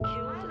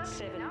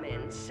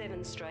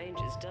and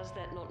strangers, does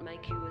that not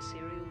make you a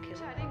serial So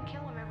killer? I didn't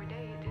kill him every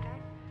day, did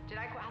I? Did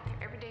I go out there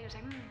every day and say,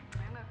 I'm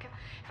gonna kill?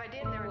 If I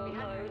did, there would Well, be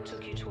no, it hundreds.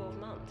 took you 12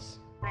 months.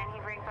 Then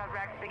he brings up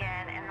Rex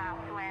again, and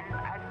that's when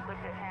I just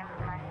looked at him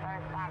and I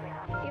started stabbing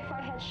him. If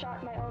I had shot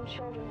my own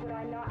children, would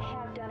I not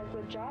have done a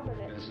good job of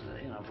it? Because,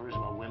 first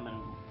of all, women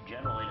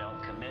generally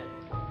don't commit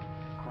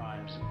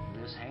crimes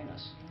this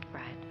heinous.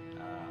 Right.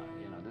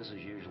 This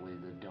is usually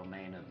the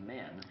domain of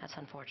men. That's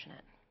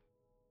unfortunate.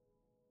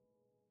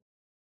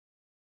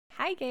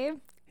 Hi, Gabe.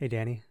 Hey,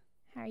 Danny.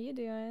 How are you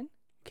doing?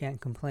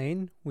 Can't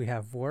complain. We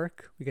have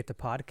work, we get to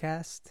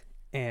podcast,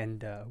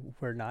 and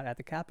we're not at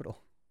the Capitol.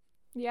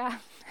 Yeah.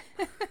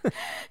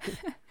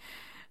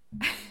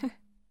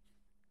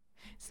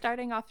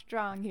 Starting off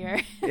strong here.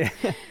 Yeah.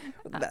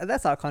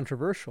 That's not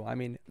controversial. I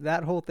mean,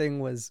 that whole thing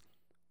was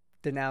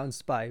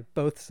denounced by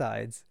both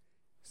sides.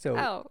 So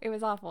Oh, it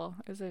was awful.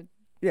 It was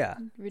yeah,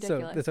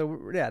 ridiculous. So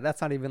yeah, that's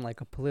not even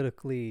like a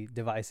politically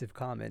divisive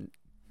comment.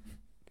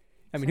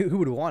 I mean, who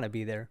would want to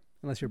be there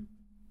unless you're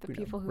the you know,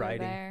 people who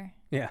writing. are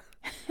there.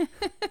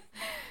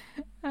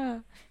 Yeah.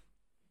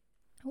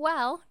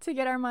 Well, to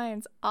get our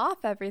minds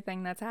off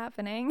everything that's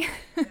happening,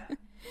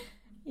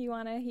 you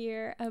want to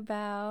hear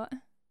about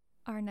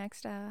our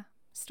next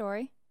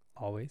story?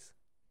 Always.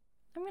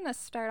 I'm going to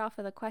start off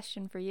with a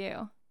question for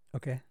you.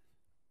 Okay.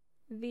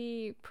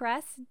 The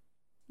press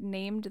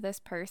named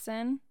this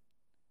person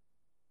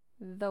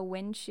the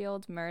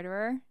windshield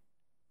murderer.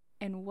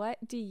 And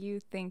what do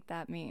you think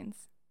that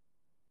means?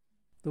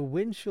 The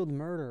windshield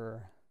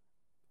murderer.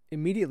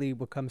 Immediately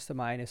what comes to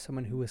mind is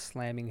someone who was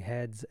slamming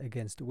heads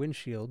against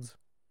windshields.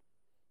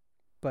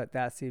 But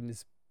that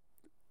seems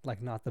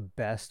like not the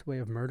best way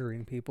of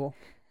murdering people.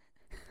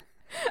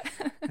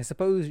 I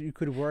suppose you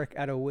could work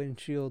at a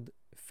windshield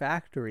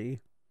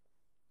factory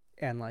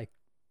and like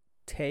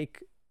take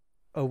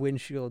a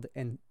windshield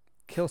and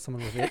kill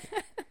someone with it.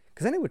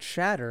 Because then it would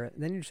shatter.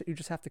 And then you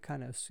just have to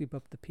kind of sweep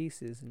up the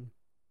pieces. And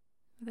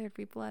There are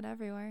people out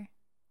everywhere.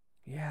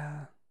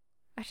 yeah.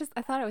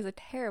 I thought it was a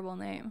terrible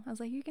name. I was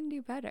like, you can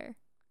do better.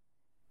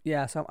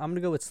 Yeah, so I'm going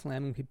to go with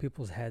slamming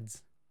people's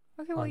heads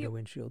Okay, well, onto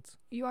windshields.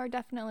 you are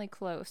definitely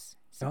close.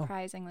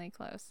 Surprisingly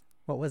close.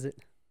 What was it?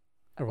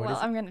 Or what Well,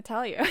 is it? I'm going to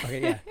tell you.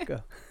 Okay, yeah,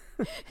 go.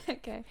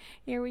 Okay,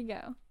 here we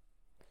go.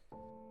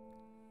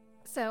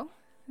 So,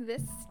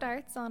 this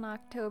starts on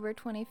October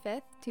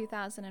 25th,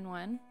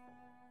 2001.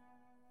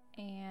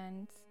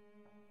 And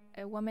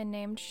a woman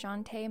named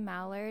Shantae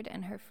Mallard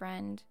and her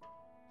friend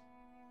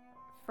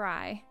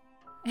Fry,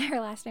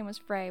 her last name was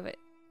Frey, but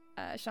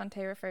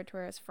Shantae referred to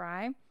her as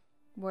Fry,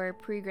 were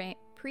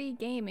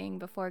pre-gaming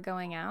before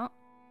going out.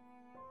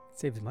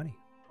 Saves money.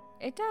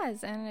 It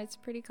does, and it's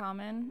pretty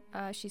common.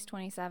 She's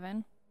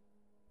 27.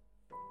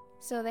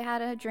 So they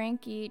had a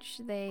drink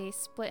each, they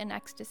split an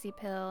ecstasy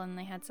pill, and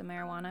they had some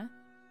marijuana.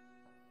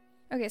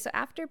 Okay, so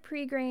after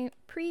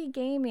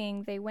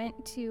pre-gaming, they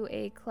went to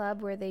a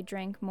club where they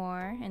drank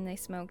more and they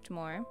smoked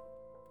more.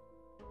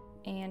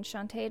 And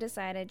Shantae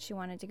decided she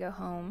wanted to go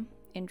home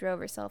and drove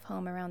herself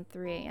home around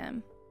 3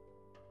 a.m.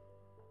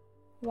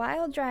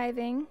 While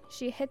driving,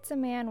 she hits a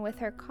man with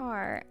her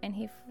car and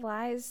he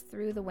flies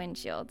through the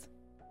windshield.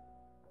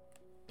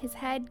 His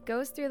head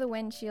goes through the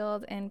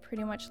windshield and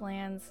pretty much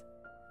lands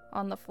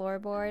on the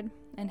floorboard,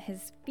 and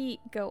his feet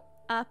go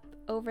up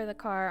over the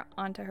car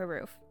onto her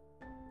roof.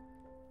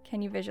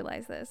 Can you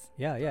visualize this?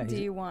 Yeah. Do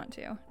you want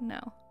to? No.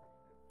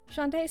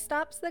 Shantae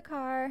stops the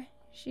car.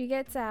 She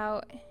gets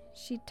out.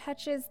 She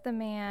touches the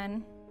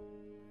man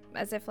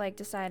as if like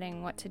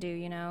deciding what to do,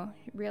 you know.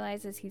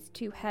 Realizes he's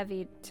too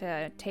heavy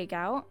to take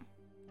out.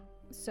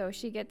 So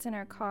she gets in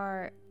her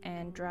car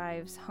and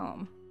drives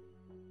home.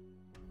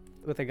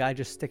 With a guy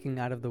just sticking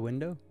out of the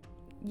window?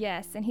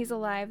 Yes, and he's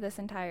alive this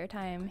entire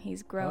time.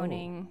 He's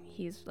groaning.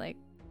 He's like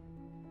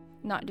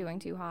not doing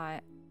too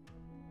hot.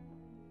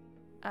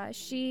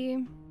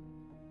 She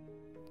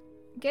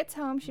gets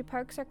home. She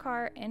parks her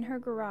car in her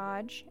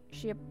garage.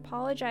 She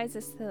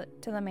apologizes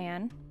to the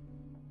man.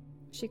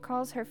 She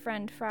calls her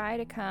friend Fry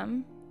to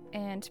come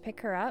and pick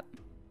her up.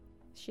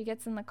 She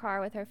gets in the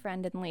car with her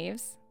friend and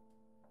leaves.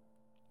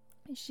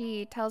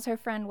 She tells her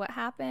friend what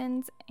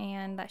happened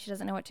and that she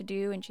doesn't know what to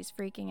do, and she's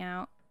freaking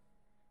out.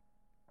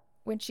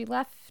 When she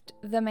left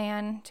the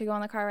man to go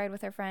on the car ride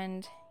with her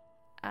friend,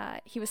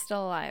 he was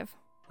still alive.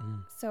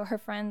 So her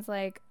friend's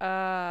like,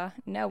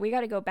 no, we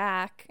got to go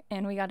back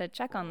and we got to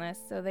check on this.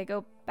 So they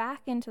go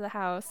back into the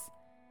house,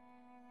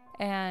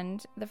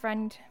 and the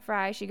friend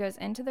Fry, she goes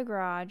into the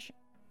garage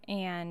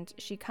and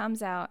she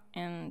comes out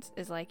and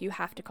is like, you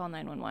have to call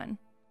 911.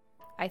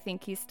 I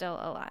think he's still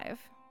alive.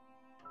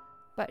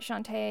 But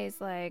Shantae is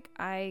like,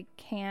 I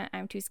can't,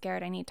 I'm too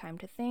scared, I need time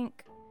to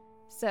think.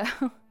 So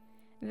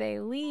they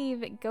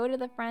leave, go to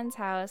the friend's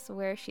house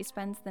where she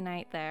spends the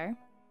night there.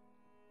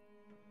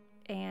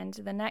 And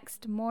the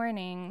next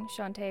morning,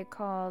 Shantae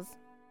calls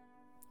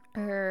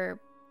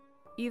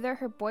either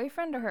her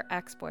boyfriend or her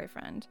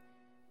ex-boyfriend.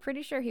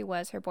 Pretty sure he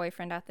was her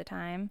boyfriend at the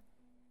time.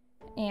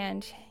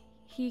 And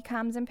he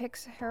comes and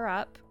picks her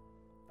up.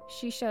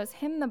 She shows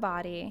him the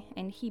body,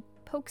 and he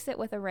pokes it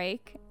with a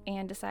rake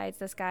and decides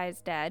this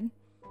guy's dead.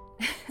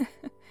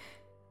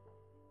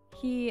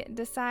 He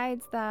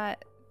decides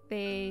that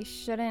they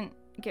shouldn't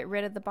get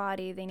rid of the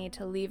body. They need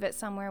to leave it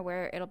somewhere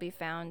where it'll be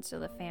found so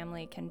the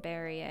family can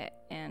bury it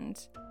and,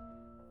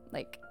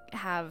 like,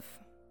 have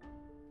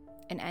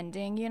an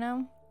ending, you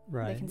know?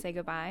 Right. They can say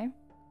goodbye.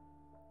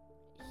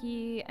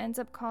 He ends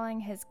up calling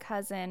his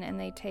cousin, and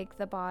they take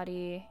the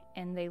body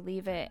and they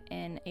leave it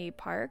in a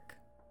park.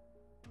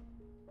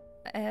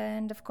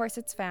 And of course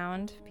it's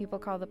found. People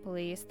call the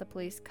police. The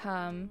police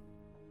come.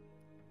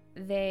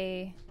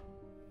 They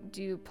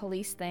do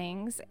police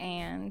things,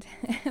 and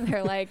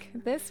they're like,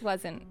 this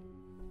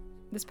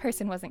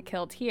person wasn't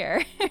killed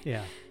here.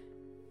 Yeah.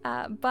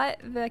 But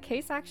the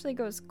case actually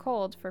goes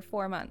cold for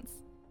 4 months.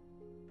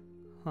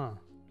 Huh.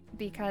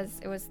 Because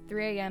it was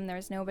 3 a.m., there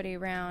was nobody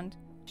around.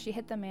 She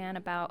hit the man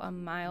about a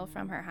mile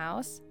from her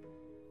house.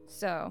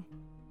 So,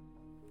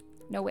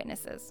 no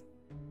witnesses.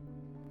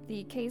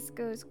 The case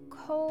goes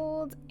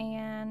cold,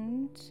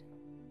 and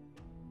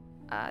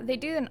they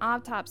do an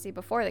autopsy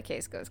before the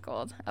case goes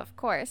cold, of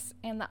course.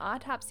 And the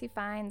autopsy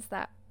finds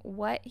that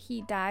what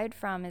he died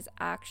from is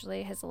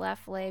actually his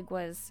left leg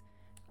was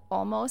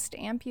almost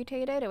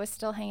amputated. It was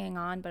still hanging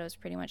on, but it was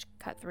pretty much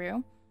cut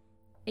through.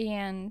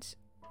 And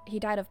he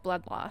died of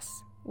blood loss,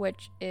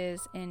 which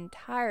is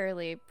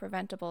entirely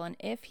preventable. And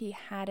if he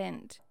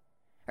hadn't,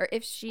 or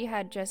if she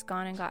had just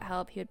gone and got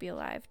help, he would be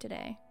alive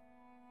today.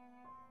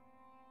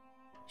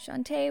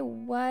 Shantae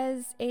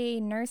was a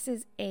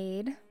nurse's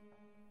aide,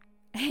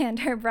 and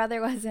her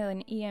brother was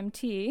an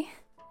EMT,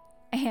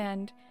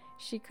 and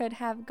she could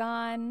have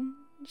gone.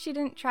 She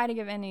didn't try to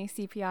give any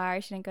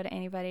CPR. She didn't go to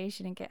anybody.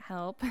 She didn't get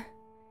help.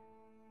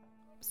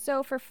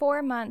 So for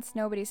 4 months,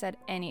 nobody said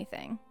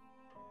anything.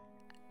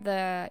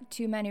 The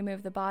 2 men who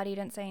moved the body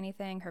didn't say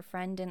anything. Her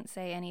friend didn't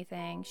say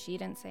anything. She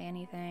didn't say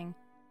anything.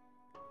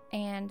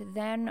 And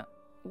then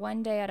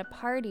one day at a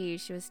party,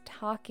 she was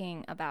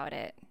talking about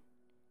it.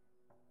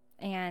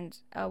 And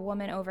a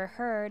woman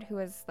overheard, who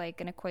was like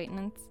an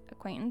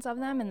acquaintance of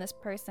them, and this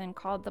person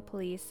called the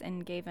police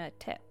and gave a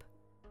tip.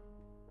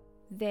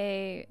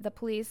 The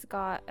police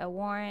got a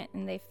warrant,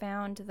 and they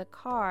found the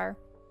car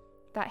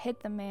that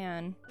hit the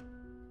man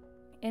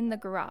in the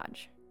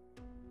garage.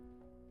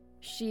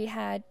 She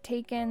had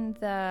taken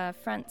the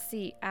front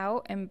seat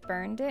out and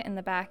burned it in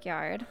the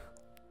backyard.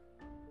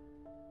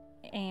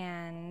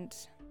 And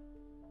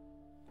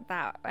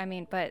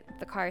but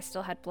the car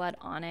still had blood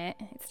on it.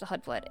 It still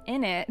had blood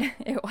in it.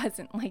 It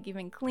wasn't like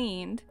even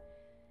cleaned.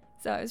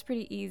 So it was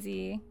pretty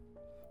easy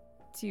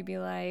to be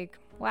like,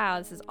 wow,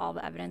 this is all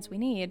the evidence we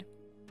need.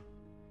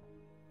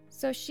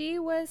 So she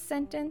was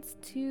sentenced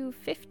to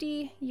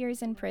 50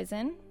 years in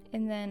prison,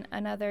 and then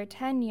another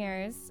 10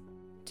 years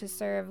to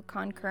serve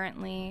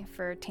concurrently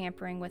for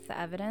tampering with the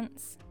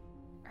evidence.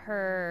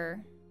 Her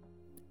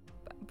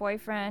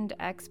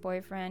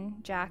ex-boyfriend,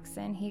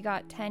 Jackson, he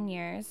got 10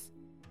 years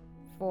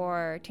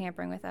for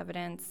tampering with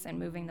evidence and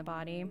moving the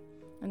body,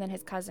 and then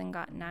his cousin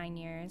got 9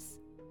 years.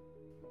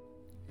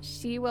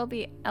 She will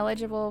be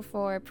eligible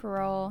for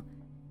parole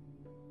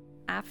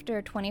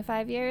after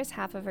 25 years.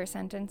 Half of her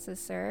sentence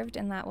is served,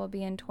 and that will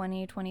be in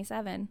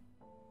 2027.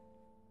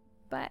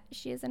 But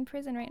she is in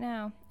prison right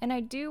now. And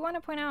I do want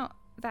to point out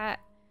that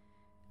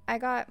I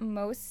got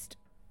most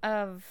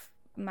of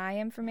my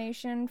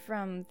information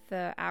from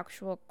the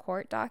actual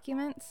court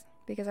documents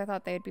because I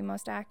thought they'd be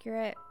most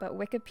accurate, but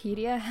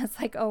Wikipedia has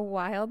like a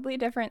wildly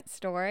different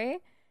story.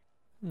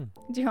 Do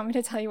you want me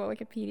to tell you what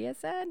Wikipedia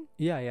said?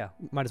 Yeah.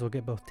 Might as well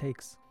get both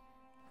takes.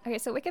 Okay,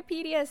 so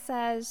Wikipedia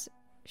says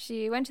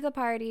she went to the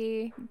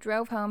party,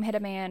 drove home, hit a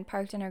man,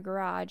 parked in her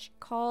garage,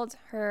 called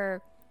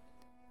her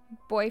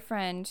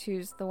boyfriend,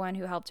 who's the one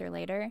who helped her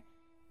later,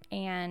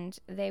 and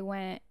they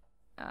went,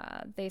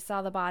 they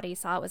saw the body,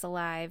 saw it was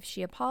alive.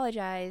 She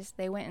apologized.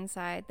 They went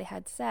inside. They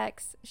had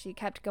sex. She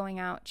kept going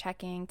out,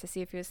 checking to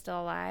see if he was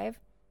still alive,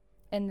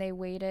 and they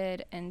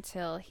waited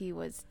until he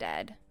was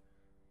dead.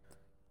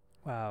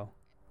 Wow.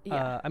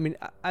 Yeah.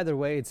 Either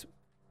way, it's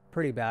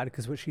pretty bad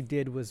because what she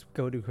did was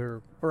go to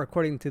her, or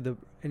according to the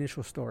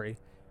initial story,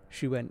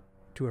 she went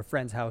to her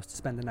friend's house to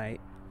spend the night.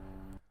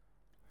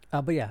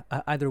 But yeah,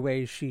 either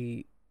way,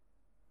 she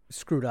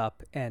screwed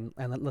up and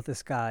left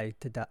this guy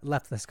to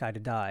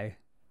die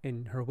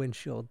in her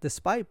windshield,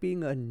 despite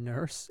being a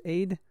nurse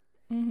aide.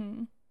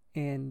 Mm-hmm.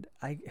 And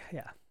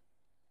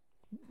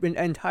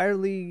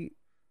entirely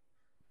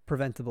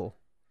preventable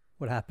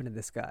what happened to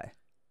this guy.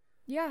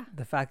 Yeah.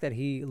 The fact that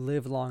he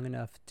lived long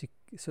enough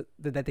so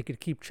that they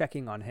could keep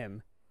checking on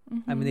him.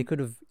 Mm-hmm. I mean, they could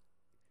have,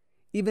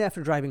 even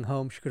after driving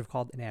home, she could have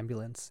called an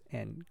ambulance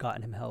and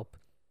gotten him help.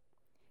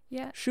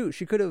 Yeah. Shoot,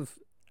 she could have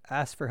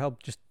asked for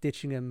help just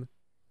ditching him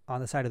on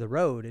the side of the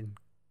road and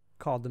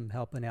called him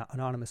help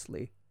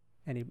anonymously,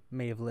 and he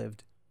may have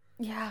lived.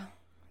 Yeah,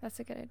 that's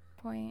a good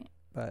point.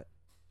 But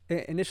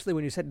initially,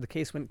 when you said the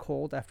case went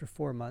cold after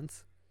 4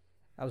 months,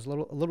 I was a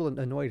little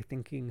annoyed,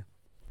 thinking,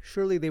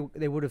 surely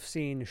they would have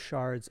seen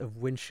shards of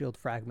windshield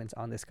fragments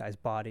on this guy's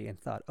body and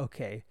thought,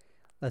 okay,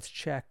 let's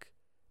check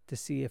to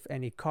see if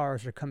any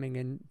cars are coming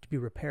in to be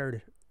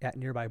repaired at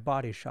nearby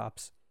body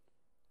shops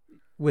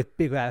with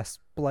big ass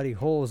bloody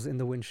holes in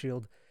the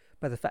windshield.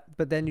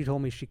 But then you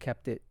told me she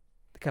kept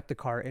the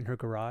car in her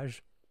garage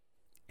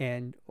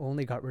and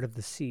only got rid of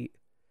the seat.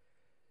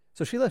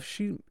 So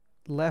she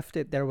left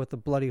it there with a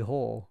bloody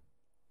hole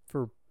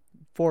for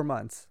 4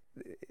 months.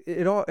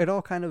 It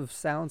all kind of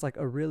sounds like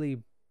a really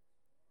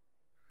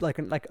like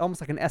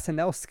almost like an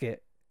SNL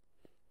skit.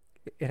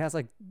 It has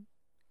like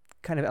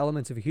kind of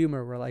elements of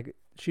humor where like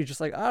she's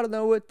just like, I don't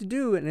know what to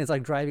do, and it's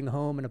like driving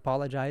home and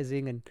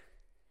apologizing. And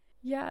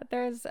Yeah,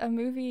 there's a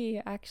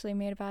movie actually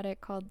made about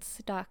it called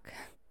Stuck.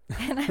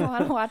 And I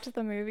want to watch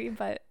the movie,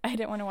 but I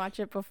didn't want to watch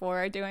it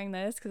before doing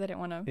this because I didn't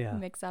want to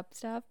mix up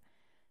stuff.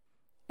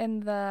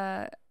 And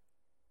the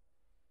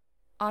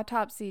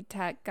autopsy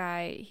tech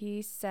guy,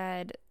 he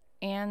said,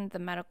 and the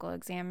medical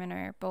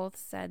examiner both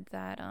said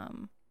that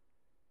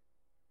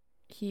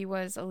he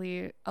was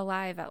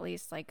alive at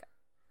least like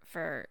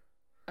for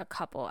a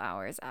couple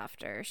hours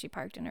after she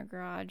parked in her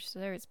garage. So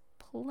there was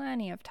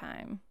plenty of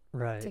time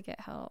to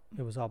get help.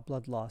 It was all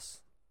blood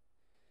loss.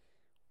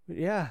 But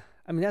yeah,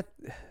 I mean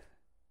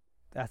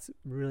that's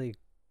really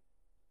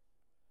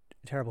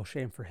a terrible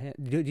shame for him.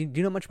 Do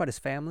you know much about his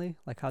family,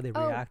 like how they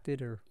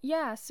reacted? Or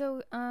yeah,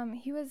 so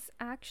he was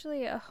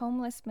actually a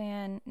homeless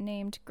man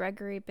named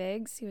Gregory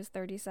Biggs. He was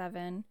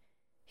 37.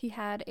 He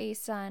had a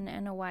son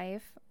and a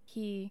wife.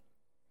 He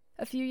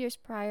a few years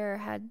prior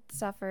had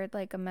suffered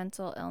like a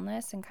mental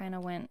illness and kind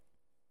of went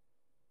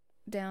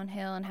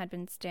downhill and had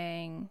been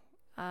staying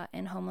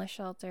in homeless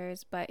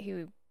shelters, but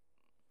he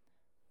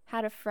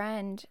had a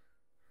friend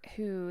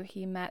who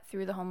he met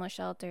through the homeless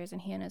shelters,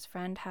 and he and his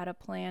friend had a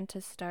plan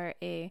to start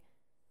a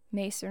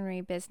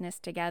masonry business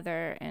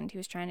together, and he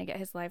was trying to get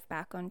his life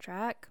back on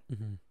track.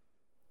 Mm-hmm.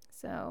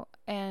 So,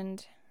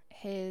 and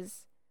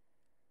his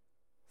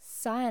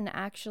son,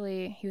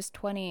 actually, he was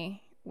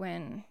 20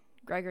 when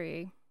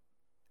Gregory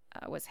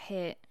was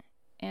hit,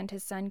 and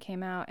his son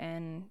came out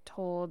and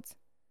told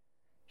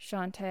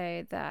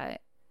Shantae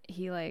that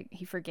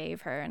he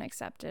forgave her and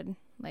accepted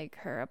like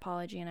her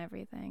apology and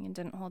everything and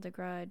didn't hold a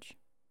grudge.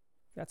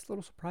 That's a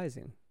little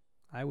surprising.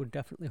 I would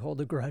definitely hold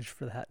a grudge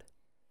for that.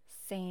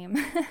 Same.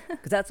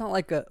 Because that's not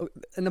like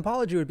an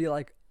apology would be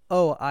like,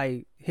 oh,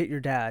 I hit your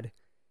dad,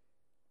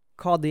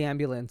 called the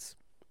ambulance,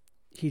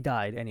 he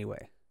died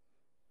anyway.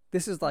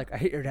 This is like, I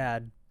hit your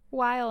dad.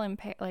 While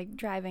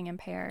driving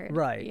impaired.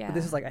 Right. Yeah. But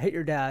this is like, I hit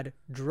your dad,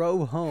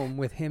 drove home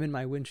with him in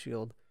my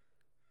windshield,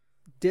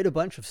 did a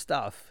bunch of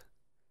stuff,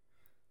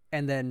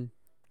 and then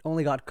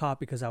only got caught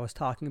because I was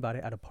talking about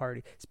it at a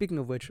party. Speaking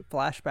of which,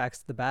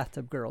 flashbacks to the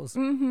Bathtub Girls.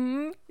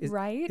 Mm-hmm.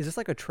 Right. Is this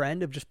like a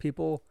trend of just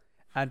people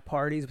at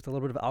parties with a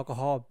little bit of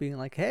alcohol being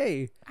like,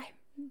 hey,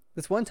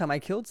 this one time I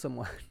killed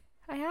someone?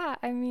 Yeah,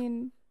 I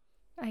mean,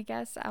 I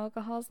guess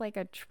alcohol's like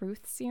a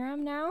truth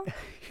serum now.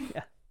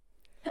 Yeah.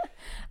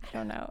 I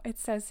don't know.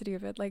 It's so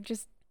stupid. Like,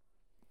 just,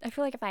 I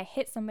feel like if I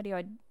hit somebody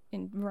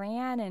and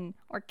ran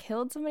or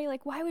killed somebody,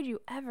 like, why would you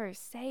ever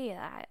say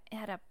that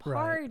at a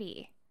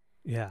party?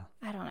 Right. Yeah.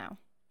 I don't know.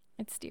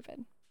 It's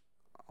stupid.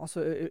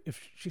 Also,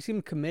 if she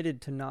seemed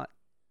committed to not,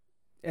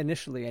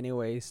 initially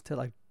anyways, to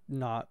like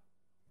not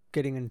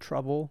getting in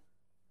trouble,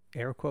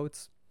 air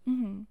quotes,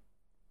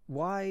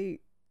 why,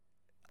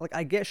 like,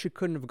 I guess she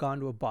couldn't have gone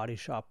to a body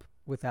shop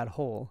with that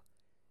hole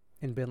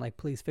and been like,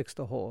 please fix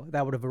the hole.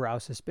 That would have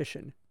aroused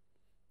suspicion.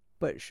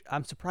 But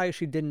I'm surprised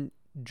she didn't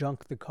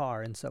junk the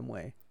car in some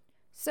way.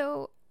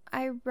 So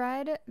I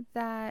read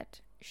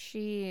that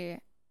she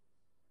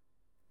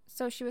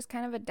was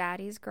kind of a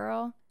daddy's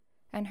girl,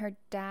 and her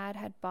dad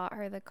had bought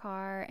her the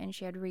car, and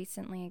she had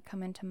recently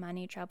come into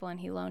money trouble, and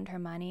he loaned her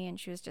money, and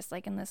she was just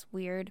like in this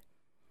weird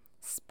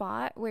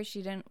spot where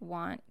she didn't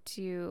want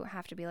to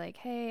have to be like,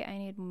 hey, I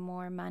need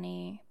more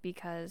money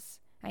because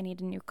I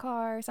need a new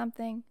car or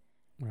something.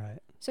 Right.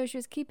 So she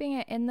was keeping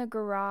it in the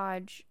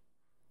garage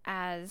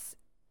and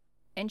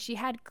she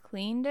had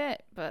cleaned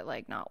it, but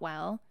like not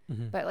well,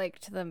 but like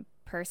to the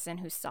person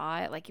who saw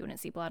it, like you wouldn't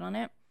see blood on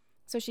it.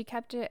 So she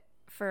kept it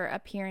for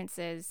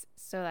appearances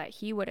so that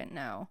he wouldn't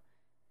know,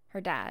 her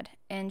dad.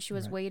 And she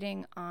was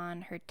waiting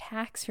on her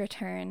tax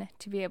return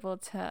to be able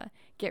to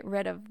get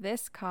rid of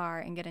this car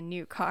and get a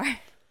new car.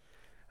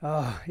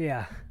 Oh,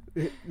 yeah.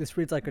 This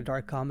reads like a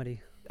dark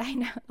comedy. I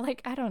know.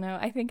 Like, I don't know.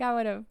 I think I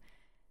would have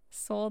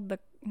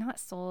not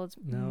sold.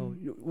 No.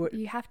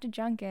 You have to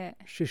junk it.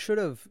 She should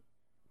have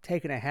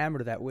taken a hammer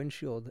to that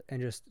windshield and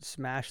just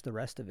smashed the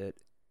rest of it,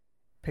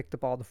 picked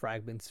up all the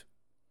fragments,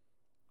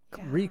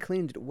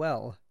 re-cleaned it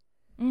well,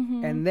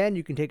 and then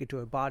you can take it to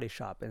a body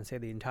shop and say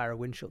the entire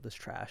windshield is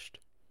trashed.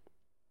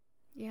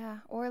 Yeah,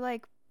 or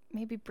like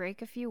maybe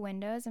break a few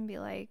windows and be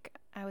like,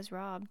 I was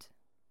robbed.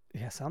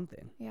 Yeah,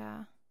 something.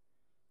 Yeah.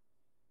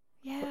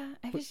 Yeah,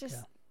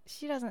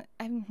 she doesn't,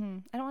 I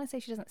don't want to say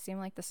she doesn't seem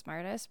like the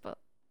smartest, but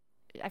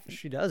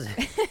she doesn't.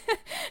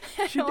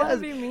 She does.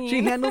 Be mean.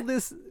 She handled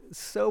this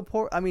so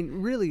poor. I mean,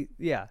 really,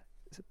 yeah.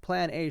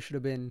 Plan A should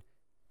have been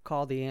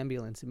call the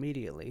ambulance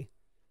immediately.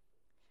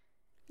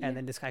 And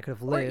then this guy could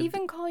have lived. Or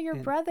even call your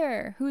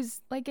brother,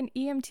 who's like an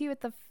EMT at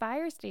the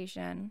fire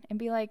station, and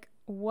be like,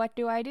 what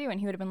do I do?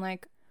 And he would have been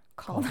like,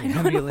 call the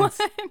ambulance.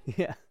 911.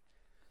 Yeah.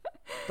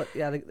 But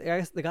yeah, I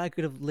guess the guy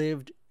could have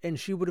lived, and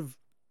she would have.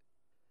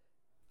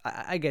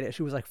 I get it.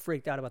 She was like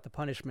freaked out about the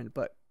punishment,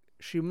 but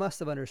she must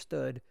have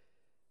understood.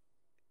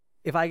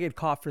 If I get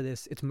caught for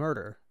this, it's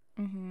murder,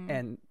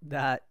 and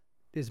that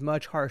is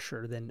much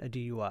harsher than a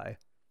DUI.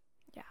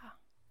 Yeah.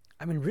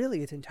 I mean,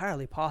 really, it's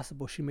entirely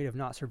possible she may have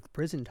not served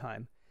prison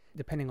time,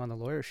 depending on the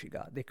lawyer she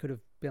got. They could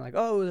have been like,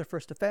 "Oh, it was her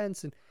first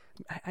offense," and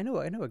I know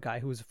a guy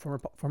who was a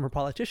former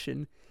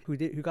politician who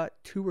got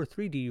 2 or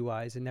 3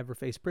 DUIs and never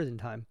faced prison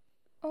time.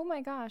 Oh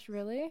my gosh,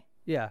 really?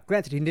 Yeah,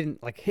 granted, he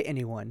didn't like hit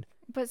anyone.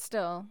 But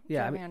still.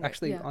 Yeah, I driving mean, under-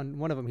 actually, yeah. on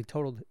one of them, he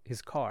totaled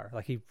his car.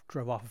 Like, he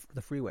drove off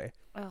the freeway.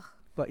 Ugh.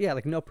 But yeah,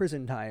 like, no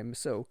prison time.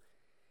 So,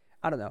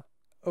 I don't know.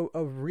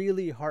 A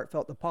really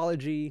heartfelt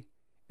apology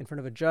in front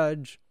of a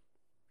judge,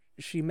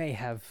 she may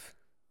have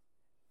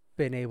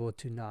been able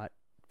to not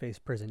face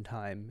prison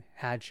time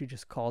had she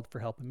just called for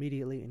help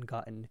immediately and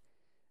gotten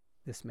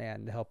this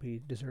man the help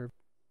he deserved.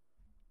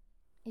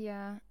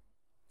 Yeah.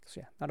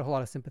 So yeah, not a whole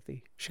lot of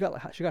sympathy. She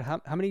got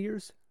how many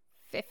years?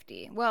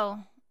 50.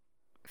 Well,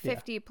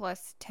 50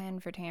 plus 10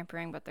 for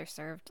tampering, but they're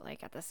served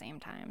like at the same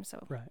time,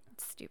 so Right.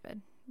 it's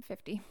stupid.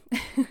 50.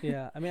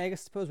 Yeah, I mean, I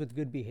guess suppose with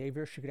good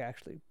behavior, she could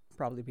actually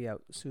probably be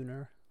out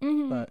sooner.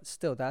 Mm-hmm. But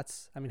still,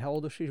 I mean, how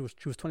old was she? She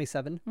was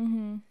 27.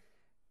 Mm-hmm.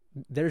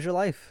 There's your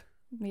life.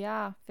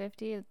 Yeah,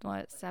 50,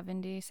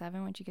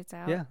 77 when she gets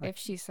out. Yeah, if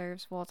she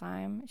serves full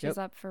time. She's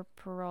up for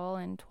parole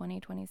in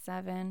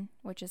 2027,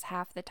 which is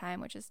half the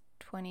time, which is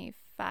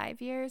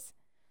 25 years.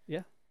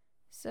 Yeah.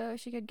 So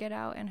she could get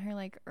out in her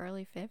like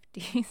early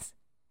 50s.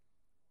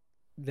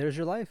 There's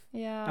your life.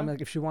 Yeah. I mean,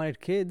 like, if she wanted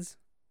kids,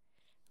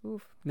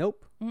 Oof.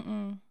 nope.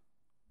 Mm-mm.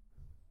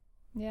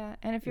 Yeah,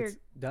 and if you're It's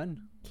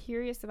done.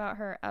 curious about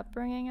her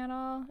upbringing at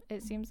all,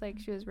 it seems like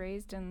she was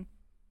raised in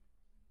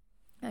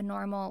a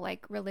normal,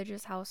 like,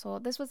 religious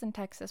household. This was in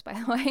Texas, by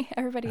the way.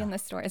 Everybody in the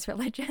store is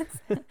religious.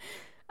 It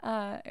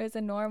was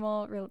a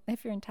normal,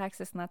 if you're in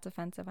Texas and that's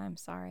offensive, I'm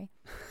sorry.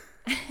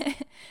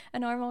 A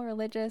normal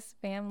religious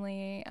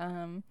family.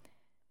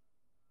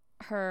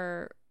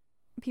 Her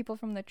people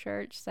from the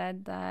church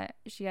said that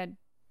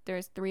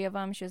there's 3 of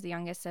them. She was the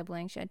youngest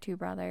sibling. She had 2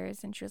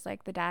 brothers, and she was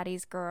like the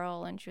daddy's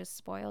girl, and she was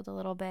spoiled a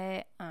little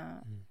bit.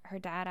 Her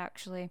dad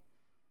actually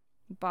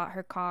bought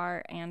her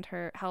car and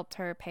helped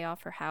her pay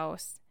off her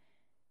house.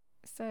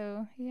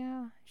 So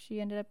yeah,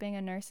 she ended up being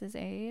a nurse's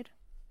aide.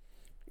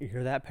 You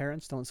hear that,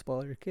 parents? Don't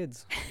spoil your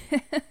kids.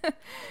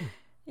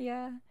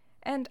 Yeah.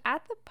 And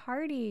at the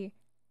party,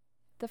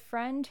 the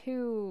friend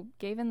who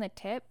gave in the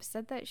tip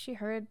said that she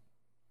heard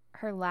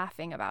her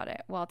laughing about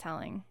it while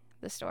telling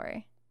the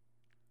story.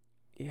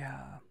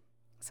 Yeah.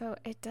 So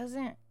it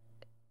doesn't...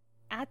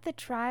 At the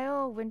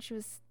trial, when she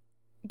was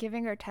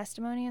giving her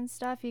testimony and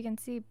stuff, you can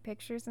see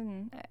pictures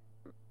and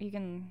you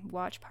can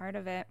watch part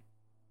of it.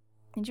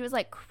 And she was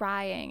like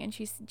crying, and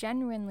she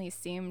genuinely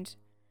seemed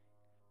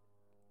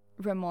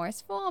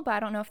remorseful, but I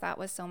don't know if that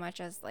was so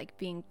much as like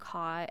being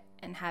caught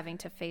and having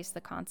to face the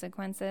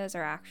consequences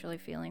or actually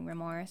feeling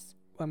remorse.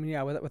 I mean,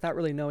 yeah, without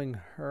really knowing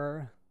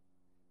her,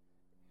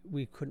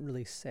 we couldn't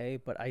really say,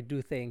 but I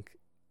do think,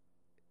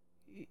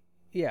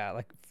 yeah,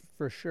 like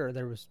for sure,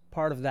 there was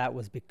part of that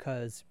was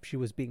because she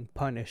was being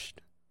punished.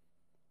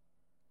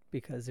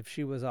 Because if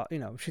she was,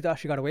 she thought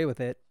she got away with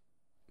it,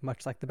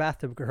 much like the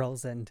Bathtub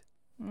Girls, and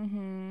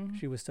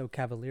she was so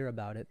cavalier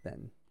about it,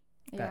 then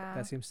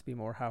that seems to be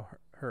more how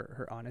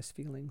her honest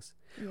feelings.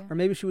 Yeah. Or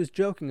maybe she was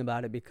joking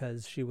about it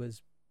because she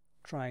was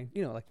trying,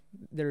 like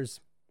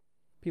there's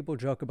people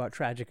joke about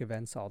tragic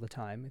events all the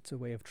time. It's a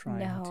way of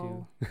trying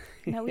to.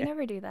 No, we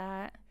never do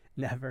that.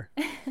 Never.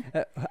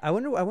 I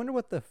wonder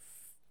what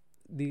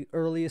the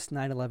earliest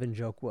 9/11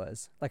 joke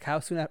was. Like how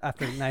soon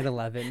after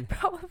 9/11?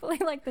 Probably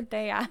like the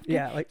day after.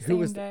 Yeah, like who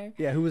was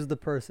the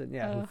person?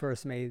 Yeah, who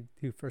first made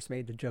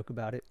the joke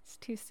about it? It's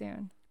too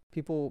soon.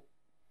 People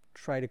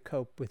try to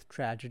cope with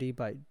tragedy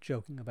by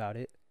joking about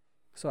it.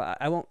 So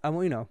I won't.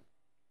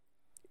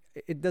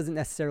 It doesn't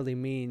necessarily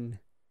mean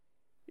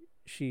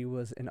she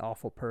was an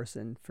awful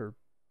person for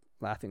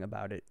laughing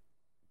about it,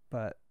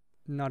 but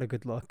not a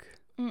good look.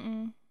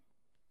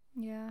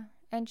 Yeah.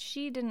 And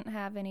she didn't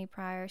have any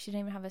prior. She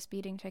didn't even have a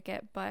speeding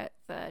ticket, but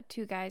the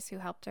 2 guys who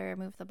helped her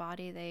move the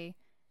body,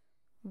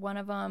 one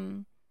of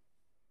them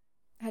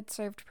had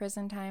served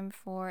prison time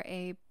for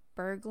a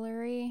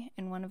burglary,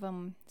 and one of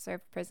them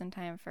served prison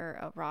time for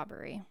a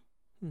robbery.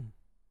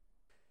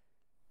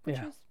 Which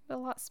was a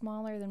lot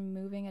smaller than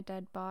moving a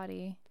dead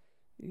body.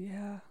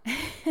 Yeah.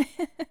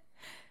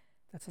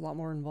 That's a lot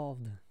more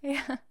involved.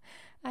 Yeah.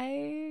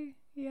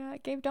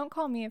 Gabe, don't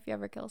call me if you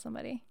ever kill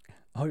somebody.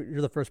 Oh,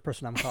 you're the first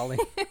person I'm calling.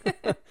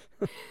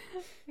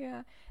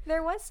 Yeah.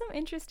 There was some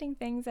interesting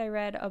things I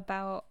read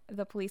about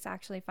the police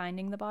actually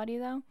finding the body,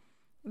 though.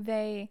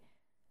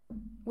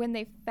 When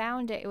they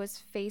found it, it was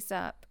face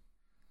up.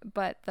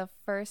 But the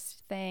first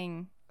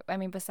thing,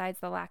 besides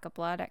the lack of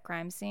blood at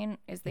crime scene,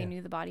 is they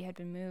knew the body had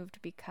been moved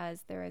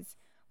because there was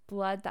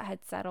blood that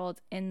had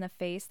settled in the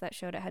face that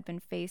showed it had been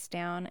face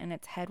down, and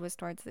his head was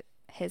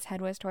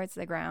towards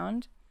the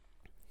ground,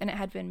 and it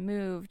had been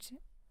moved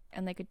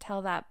And they could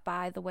tell that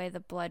by the way the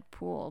blood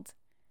pooled.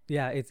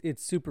 Yeah,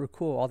 it's super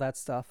cool, all that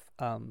stuff.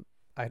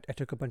 I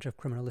took a bunch of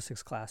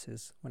criminalistics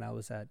classes when I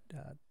was at,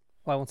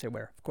 well, I won't say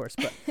where, of course,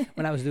 but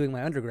when I was doing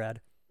my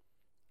undergrad.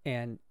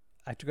 And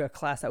I took a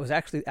class that was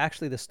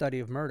actually the study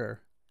of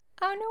murder.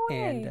 Oh, no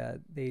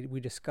way. And we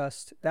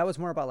discussed, that was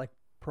more about like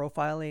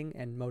profiling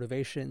and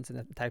motivations and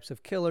the types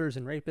of killers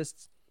and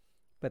rapists.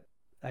 But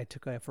I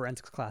took a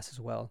forensics class as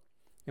well.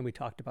 And we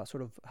talked about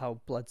sort of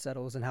how blood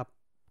settles and how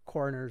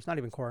coroners, not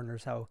even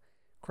coroners, how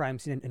crime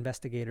scene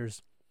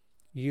investigators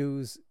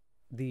use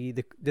the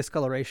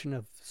discoloration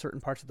of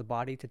certain parts of the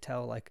body to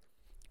tell, like,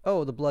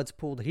 oh, the blood's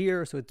pooled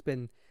here, so it's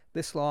been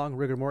this long.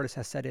 Rigor mortis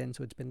has set in,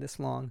 so it's been this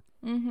long.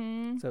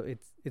 Mm-hmm. So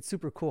it's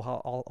super cool how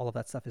all of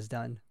that stuff is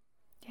done.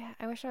 Yeah,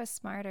 I wish I was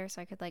smarter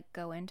so I could like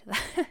go into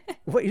that.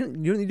 Well, you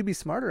don't need to be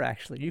smarter,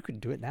 actually. You could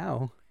do it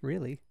now,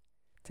 really.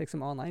 Take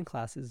some online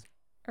classes.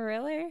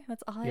 Really?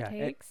 That's all it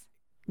takes?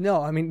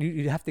 No, I mean,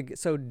 you have to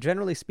so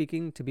generally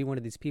speaking, to be one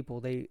of these people,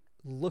 they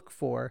look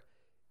for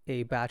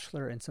a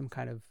bachelor in some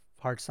kind of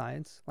hard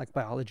science, like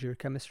biology or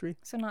chemistry.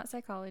 So not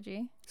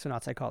psychology.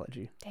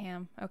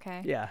 Damn.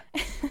 Okay. Yeah.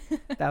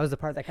 That was the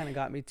part that kind of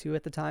got me too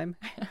at the time.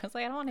 I was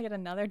like, I don't want to get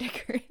another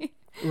degree.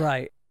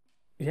 Right.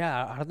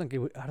 Yeah, I don't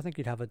think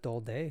you'd have a dull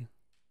day.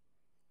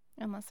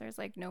 Unless there's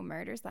like no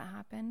murders that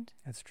happened.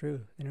 That's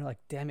true. And you're like,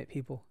 damn it,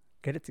 people,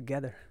 get it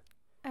together.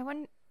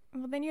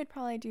 Well, then you'd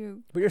probably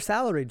do. But you're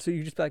salaried, so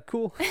you just be like,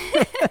 cool.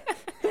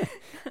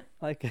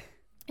 Like.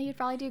 You'd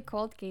probably do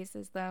cold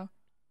cases though.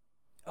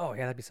 Oh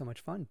yeah, that'd be so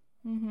much fun.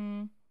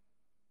 Mm-hmm.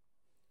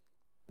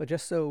 But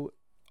just so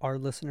our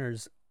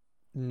listeners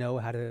know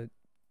how to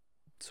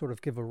sort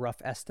of give a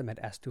rough estimate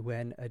as to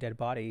when a dead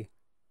body,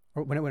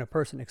 or when a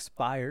person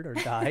expired or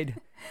died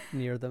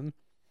near them.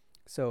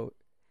 So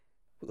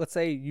let's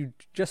say you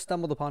just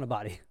stumbled upon a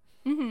body.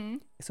 Mm-hmm.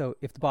 So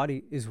if the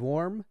body is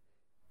warm,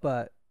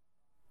 but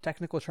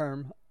technical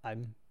term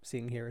I'm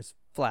seeing here is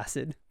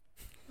flaccid.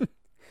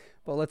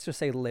 But let's just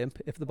say limp.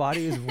 If the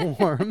body is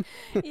warm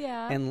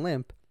yeah. and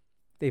limp,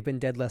 they've been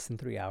dead less than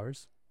 3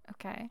 hours.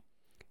 Okay.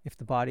 If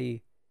the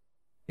body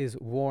is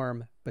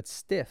warm but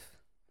stiff,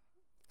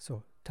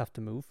 so tough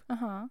to move,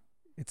 Uh-huh.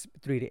 it's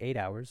 3 to 8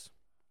 hours.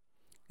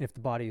 And if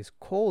the body is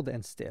cold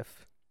and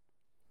stiff,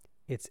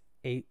 it's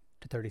 8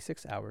 to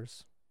 36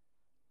 hours.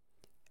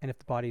 And if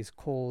the body is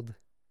cold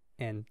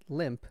and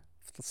limp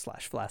 /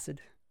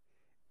 flaccid,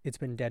 it's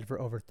been dead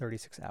for over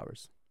 36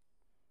 hours.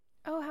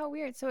 Oh, how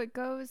weird. So it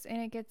goes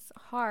and it gets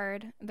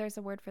hard. There's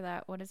a word for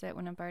that. What is it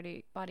when a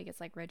body gets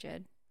like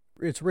rigid?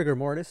 It's rigor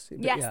mortis.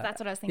 Yes, yeah,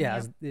 that's what I was thinking.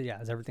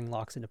 As everything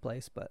locks into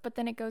place. But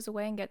then it goes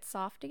away and gets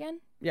soft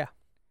again? Yeah.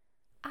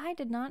 I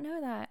did not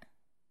know that.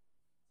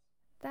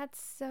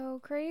 That's so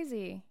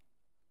crazy.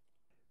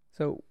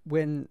 So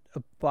when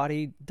a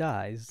body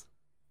dies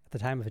at the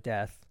time of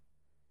death,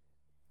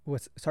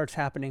 what starts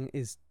happening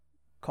is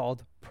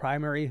called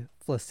primary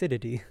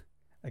flaccidity.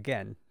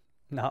 Again,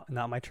 not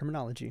my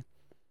terminology.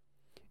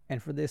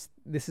 And for this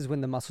is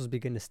when the muscles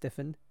begin to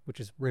stiffen, which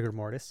is rigor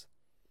mortis.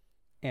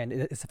 And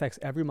it affects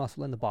every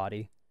muscle in the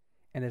body.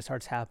 And it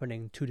starts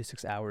happening 2 to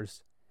 6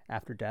 hours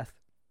after death.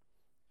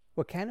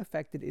 What can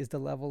affect it is the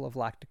level of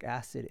lactic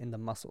acid in the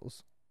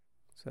muscles.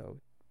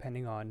 So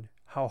depending on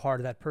how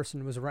hard that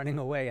person was running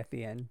away at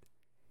the end,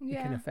 it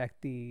can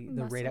affect the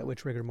rate at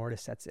which rigor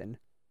mortis sets in.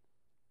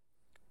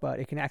 But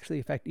it can actually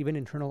affect even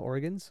internal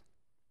organs,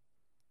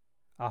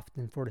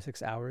 often 4 to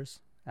 6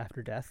 hours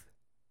after death.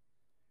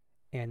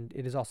 And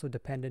it is also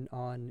dependent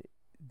on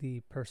the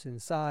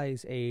person's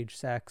size, age,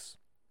 sex.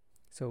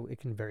 So it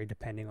can vary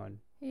depending on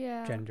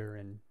gender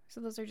and...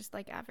 So those are just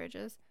like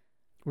averages.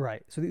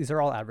 Right. So these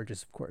are all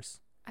averages, of course.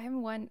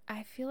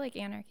 I feel like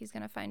Anarchy's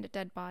going to find a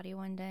dead body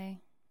one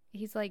day.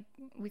 He's like,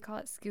 we call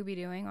it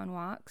Scooby-Dooing on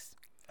walks.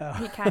 Oh.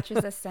 He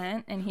catches a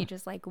scent and he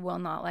just like will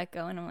not let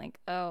go. And I'm like,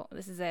 oh,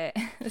 this is it.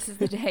 This is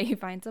the day he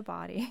finds a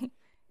body.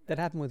 That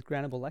happened with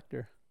Hannibal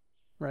Lecter,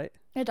 right?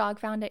 A dog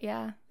found it,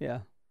 yeah. Yeah.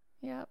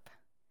 Yep.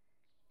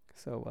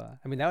 So,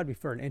 I mean, that would be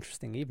for an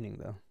interesting evening,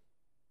 though.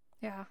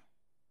 Yeah.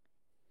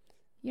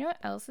 You know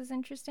what else is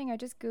interesting? I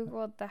just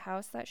Googled the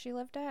house that she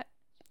lived at.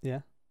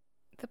 Yeah.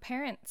 The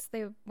parents,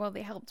 they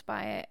helped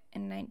buy it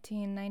in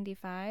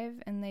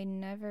 1995, and they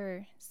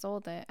never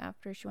sold it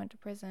after she went to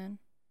prison.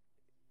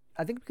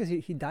 I think because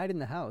he died in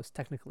the house,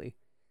 technically.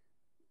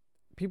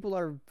 People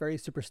are very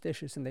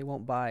superstitious, and they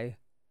won't buy...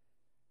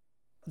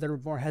 They're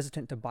more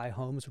hesitant to buy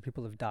homes where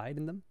people have died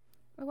in them.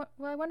 Well,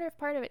 I wonder if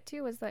part of it,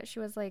 too, was that she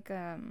was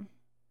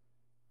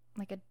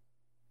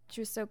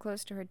she was so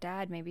close to her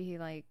dad, maybe he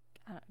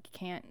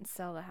can't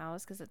sell the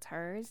house because it's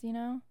hers, you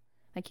know?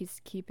 Like he's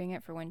keeping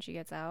it for when she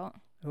gets out.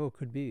 Oh,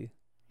 could be.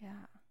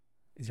 Yeah.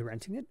 Is he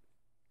renting it?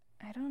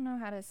 I don't know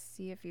how to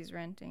see if he's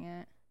renting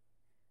it.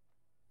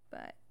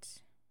 But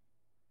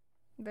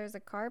there's a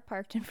car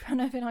parked in front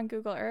of it on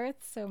Google Earth,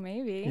 so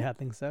maybe. Yeah, I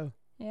think so.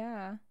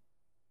 Yeah.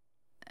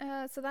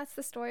 So that's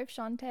the story of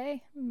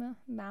Shantae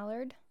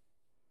Mallard.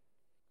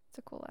 It's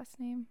a cool last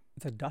name.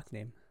 It's a duck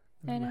name.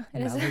 I know.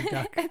 It is.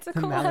 Duck. It's a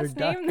cool last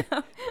name,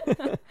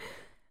 though.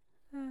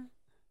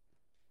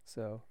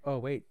 So, oh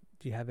wait,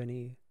 Do you have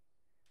any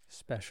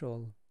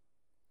special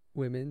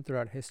women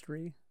throughout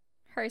history?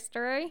 Her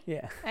story?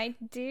 Yeah. I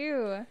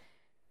do.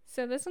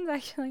 So this one's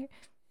actually,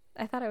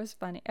 I thought it was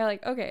funny.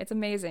 Okay, it's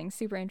amazing,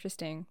 super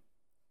interesting,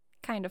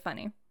 kind of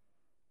funny.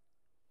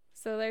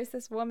 So there's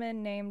this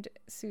woman named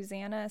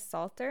Susanna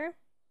Salter.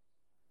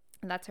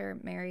 That's her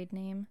married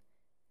name.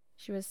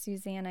 She was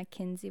Susanna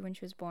Kinsey when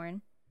she was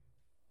born.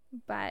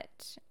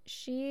 But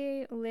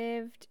she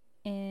lived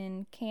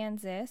in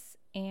Kansas,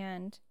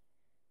 and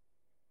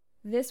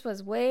this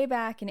was way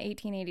back in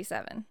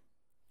 1887.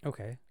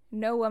 Okay.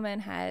 No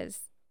woman has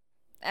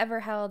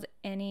ever held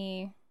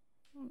any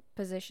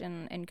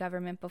position in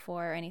government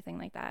before or anything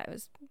like that.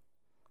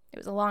 It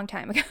was a long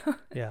time ago.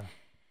 Yeah.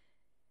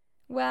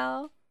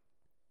 Well,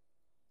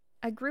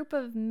 a group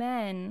of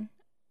men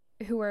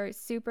who were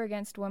super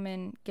against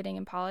women getting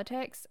in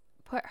politics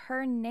put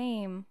her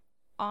name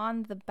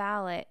on the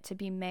ballot to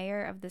be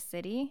mayor of the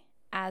city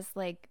as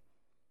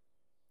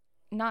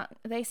not,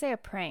 they say a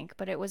prank,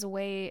 but it was a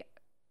way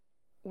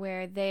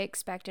where they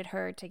expected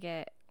her to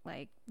get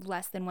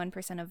less than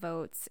 1% of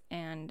votes,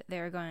 and they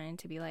were going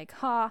to be like,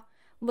 ha,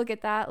 look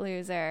at that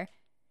loser,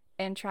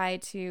 and try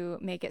to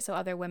make it so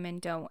other women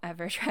don't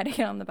ever try to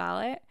get on the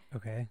ballot.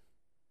 Okay.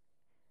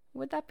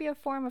 Would that be a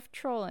form of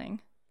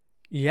trolling?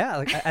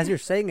 Yeah, as you're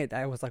saying it,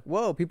 I was like,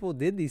 whoa, people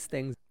did these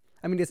things.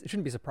 I mean, it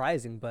shouldn't be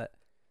surprising, but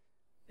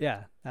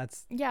yeah,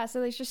 that's... Yeah,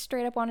 so they just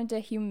straight up wanted to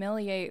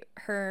humiliate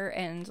her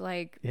and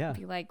Yeah.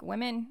 be like,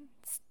 women,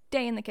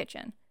 stay in the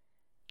kitchen.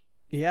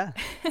 Yeah.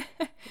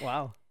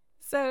 Wow.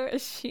 So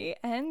she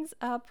ends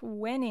up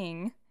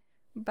winning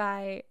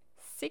by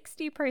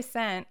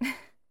 60%.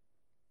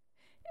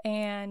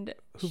 And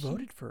who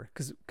voted for her?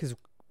 Because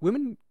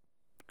women,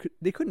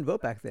 they couldn't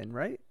vote back then,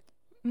 right?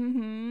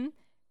 Mm-hmm.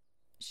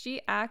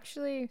 She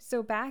actually,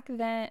 so back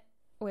then,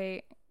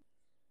 wait,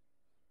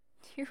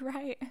 you're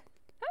right.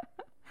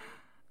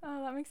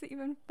 Oh, that makes it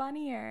even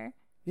funnier.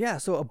 Yeah,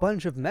 so a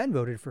bunch of men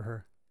voted for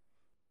her.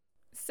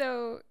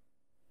 So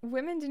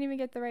women didn't even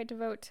get the right to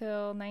vote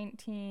till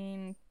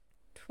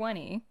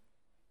 1920.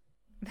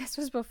 This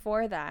was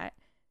before that.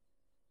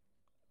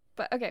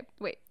 But okay,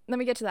 wait, let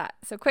me get to that.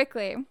 So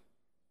quickly,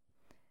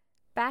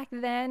 back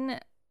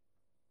then,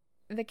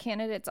 the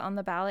candidates on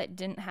the ballot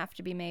didn't have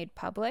to be made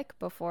public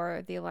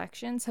before the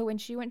election. So when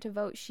she went to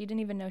vote, she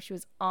didn't even know she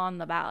was on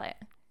the ballot.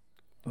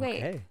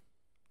 Wait. Okay.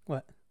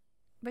 What?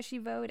 But she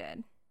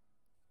voted.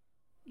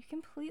 You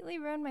completely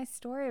ruined my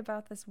story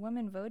about this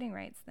women voting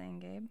rights thing,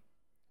 Gabe.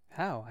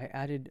 How? I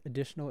added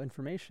additional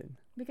information.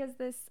 Because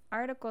this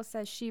article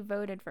says she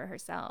voted for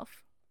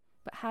herself.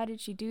 But how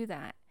did she do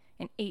that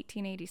in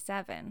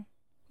 1887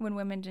 when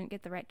women didn't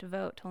get the right to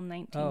vote till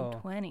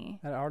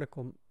 1920? That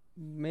article,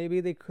 maybe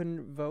they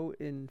couldn't vote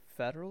in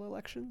federal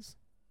elections?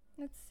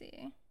 Let's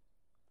see.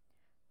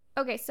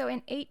 Okay, so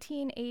in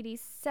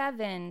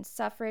 1887,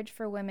 suffrage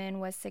for women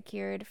was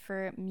secured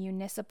for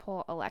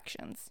municipal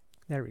elections.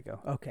 There we go.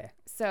 Okay.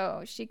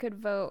 So she could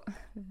vote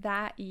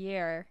that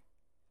year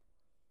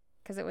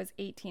because it was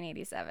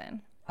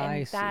 1887. And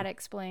I see. that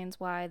explains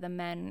why the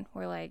men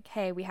were like,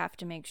 hey, we have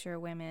to make sure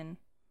women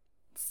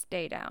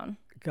stay down.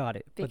 Got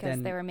it. Because but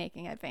then, they were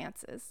making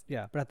advances.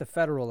 Yeah, but at the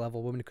federal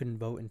level, women couldn't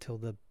vote until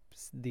the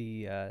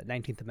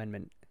 19th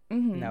Amendment.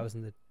 Mm-hmm. And that was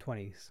in the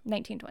 20s.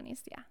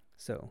 1920s, yeah.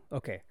 So,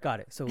 okay, got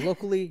it. So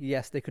locally,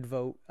 yes, they could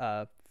vote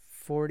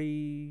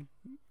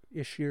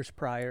 40-ish years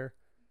prior.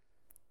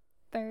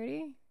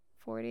 30,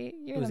 40.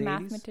 You're was the the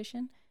 80s?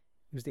 mathematician.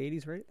 It was the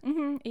 80s, right?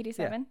 Mm-hmm.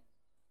 87.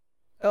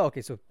 Oh,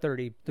 okay, so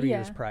 33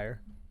 years Yeah.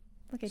 prior.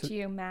 Look at So-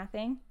 you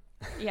mathing.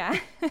 Yeah.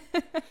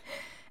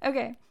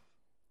 Okay.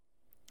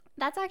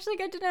 That's actually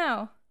good to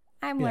know.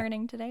 I'm Yeah.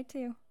 learning today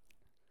too.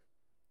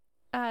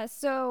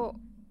 So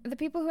the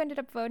people who ended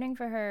up voting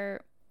for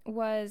her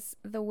was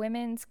the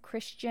Women's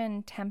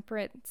Christian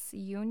Temperance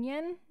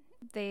Union.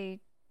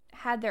 They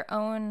had their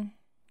own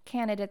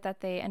candidate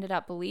that they ended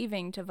up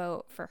believing to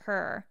vote for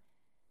her.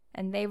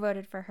 And they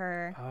voted for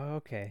her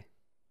Okay.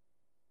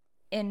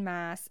 en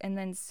masse. And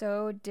then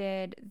so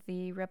did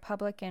the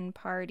Republican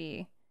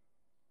Party.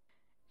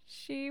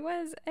 She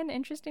was an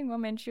interesting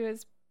woman. She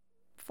was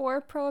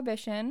for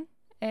prohibition,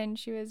 and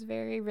she was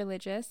very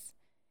religious.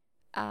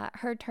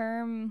 Her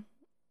term,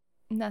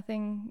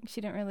 nothing,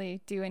 she didn't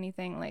really do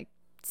anything like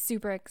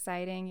super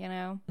exciting, you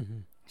know? Mm-hmm.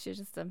 She was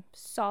just a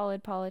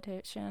solid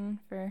politician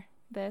for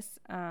this.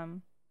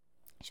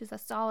 She was a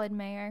solid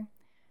mayor.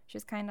 She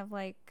was kind of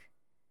like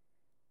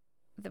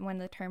when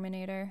the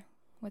Terminator,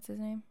 what's his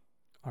name?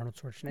 Arnold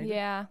Schwarzenegger?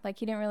 Yeah, like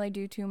he didn't really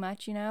do too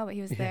much, you know, but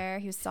he was there.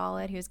 He was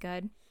solid. He was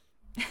good.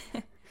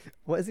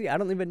 Was he? I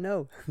don't even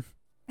know.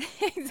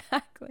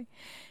 Exactly.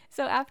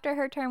 So after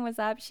her term was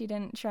up, she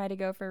didn't try to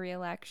go for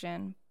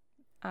re-election.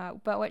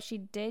 But what she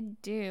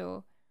did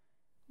do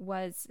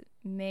was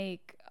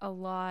make a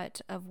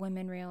lot of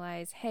women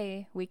realize,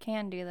 hey, we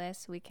can do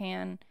this. We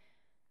can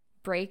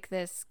break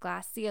this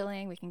glass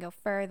ceiling. We can go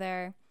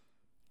further.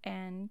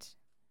 And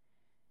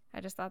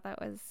I just thought that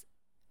was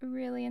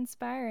really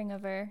inspiring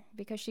of her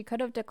because she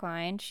could have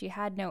declined. She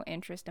had no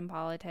interest in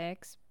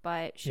politics,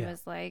 but she Yeah.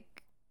 was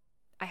like,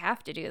 I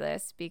have to do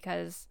this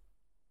because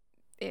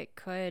it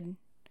could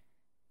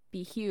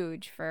be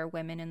huge for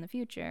women in the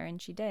future,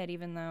 and she did,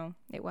 even though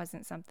it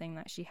wasn't something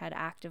that she had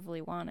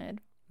actively wanted.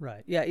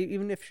 Right. Yeah,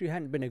 even if she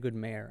hadn't been a good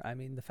mayor, I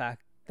mean, the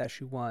fact that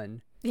she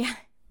won. Yeah,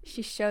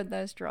 she showed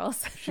those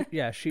trolls.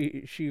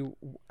 she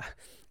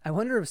I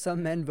wonder if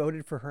some men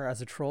voted for her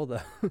as a troll,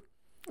 though.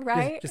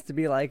 Right? Just to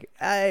be like,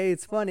 hey,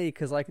 it's funny,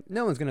 because, like,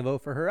 no one's going to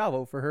vote for her. I'll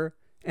vote for her.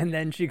 And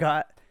then she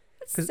got...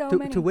 Because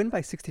to win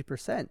by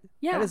 60%,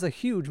 yeah, that is a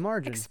huge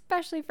margin.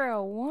 Especially for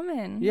a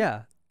woman.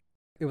 Yeah.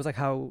 It was like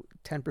how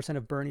 10%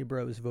 of Bernie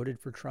bros voted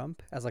for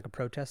Trump as, like, a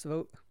protest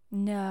vote.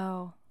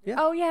 No. Yeah.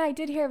 Oh, yeah, I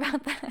did hear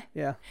about that.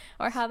 Yeah.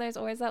 Or how there's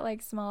always that,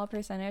 like, small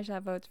percentage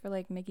that votes for,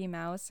 like, Mickey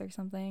Mouse or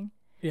something.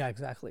 Yeah,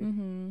 exactly.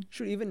 Mm-hmm.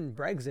 Shoot, even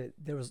Brexit,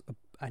 there was...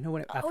 I know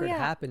after it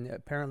happened,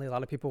 apparently a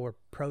lot of people were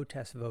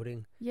protest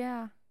voting.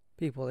 Yeah.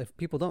 If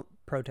people don't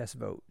protest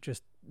vote,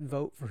 just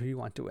vote for who you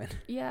want to win.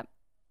 Yep.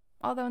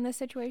 Although in this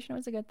situation, it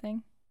was a good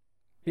thing.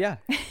 Yeah,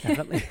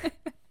 definitely.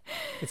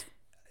 It's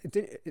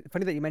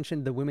funny that you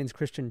mentioned the Women's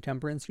Christian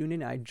Temperance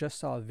Union. I just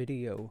saw a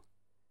video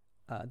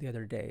the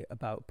other day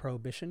about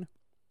prohibition,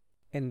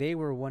 and they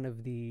were one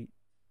of the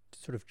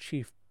sort of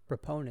chief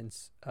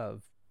proponents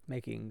of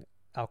making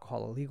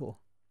alcohol illegal.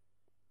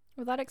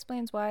 Well, that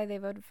explains why they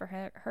voted for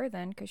her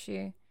then, because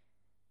she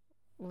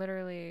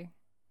literally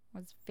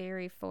was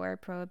very for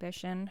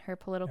prohibition. Her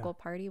political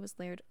party was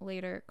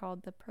later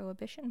called the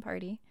Prohibition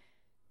Party.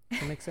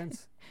 That makes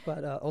sense.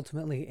 But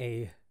ultimately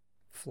a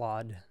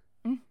flawed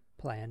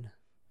plan,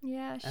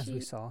 as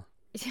we saw.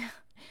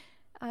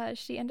 Yeah.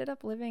 She ended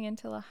up living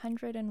until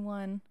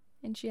 101,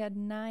 and she had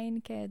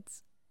 9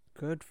 kids.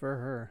 Good for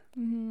her.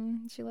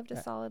 Mm-hmm. She lived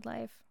a solid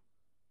life.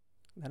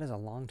 That is a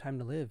long time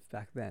to live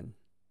back then.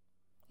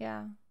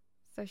 Yeah.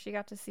 So she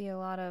got to see a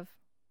lot of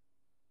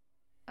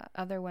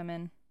other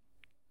women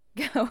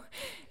go.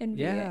 And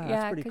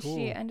that's pretty cool.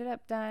 She ended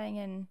up dying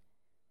in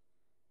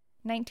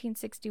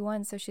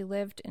 1961, so she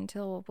lived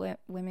until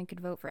women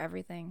could vote for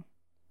everything.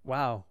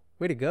 Wow.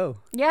 Way to go.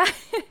 Yeah.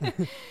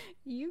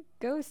 You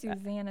go,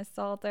 Susanna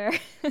Salter.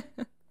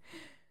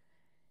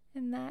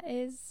 And that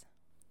is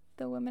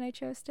the woman I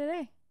chose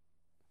today.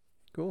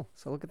 Cool.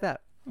 So look at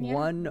that. Yeah.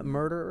 One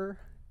murderer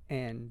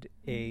and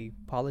a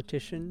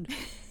politician.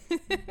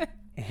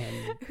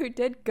 And who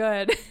did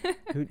good.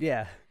 Who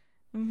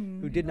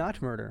did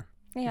not murder,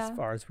 as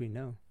far as we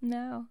know.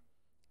 No.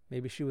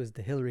 Maybe she was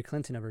the Hillary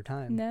Clinton of her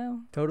time.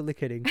 No. Totally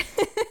kidding.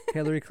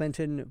 Hillary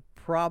Clinton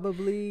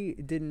probably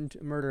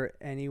didn't murder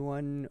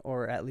anyone,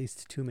 or at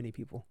least too many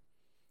people.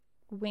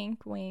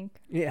 Wink, wink.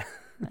 Yeah.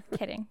 No,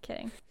 kidding.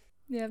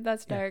 Yeah,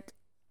 that's dark.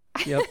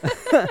 Yep.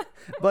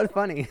 But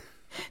funny.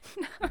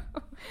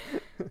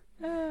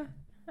 No.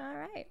 All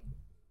right.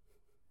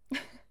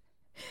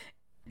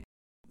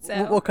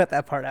 So, we'll cut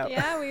that part out.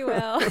 Yeah, we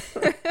will.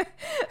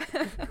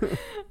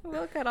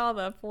 We'll cut all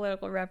the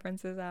political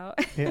references out.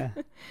 Yeah.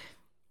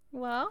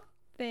 Well,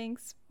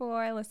 thanks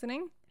for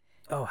listening.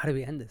 Oh, how do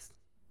we end this?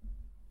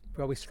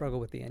 We always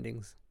struggle with the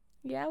endings.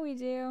 Yeah, we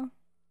do.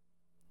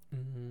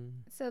 Mm-hmm.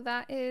 So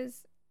that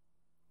is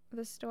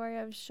the story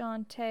of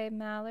Shantae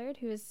Mallard,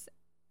 who is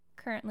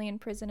currently in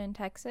prison in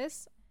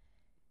Texas,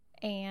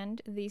 and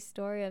the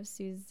story of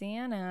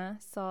Susanna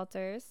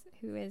Salters,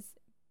 who is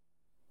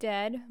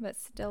dead but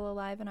still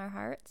alive in our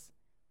hearts.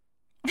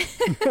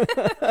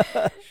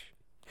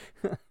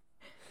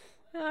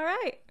 All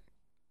right.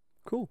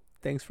 Cool.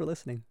 Thanks for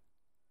listening.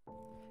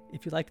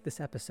 If you liked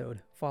this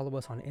episode, follow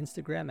us on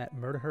Instagram at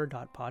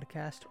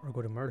murderher.podcast or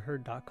go to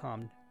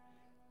murderher.com.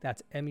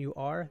 That's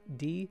MURDHER.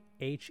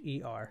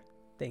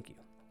 Thank you.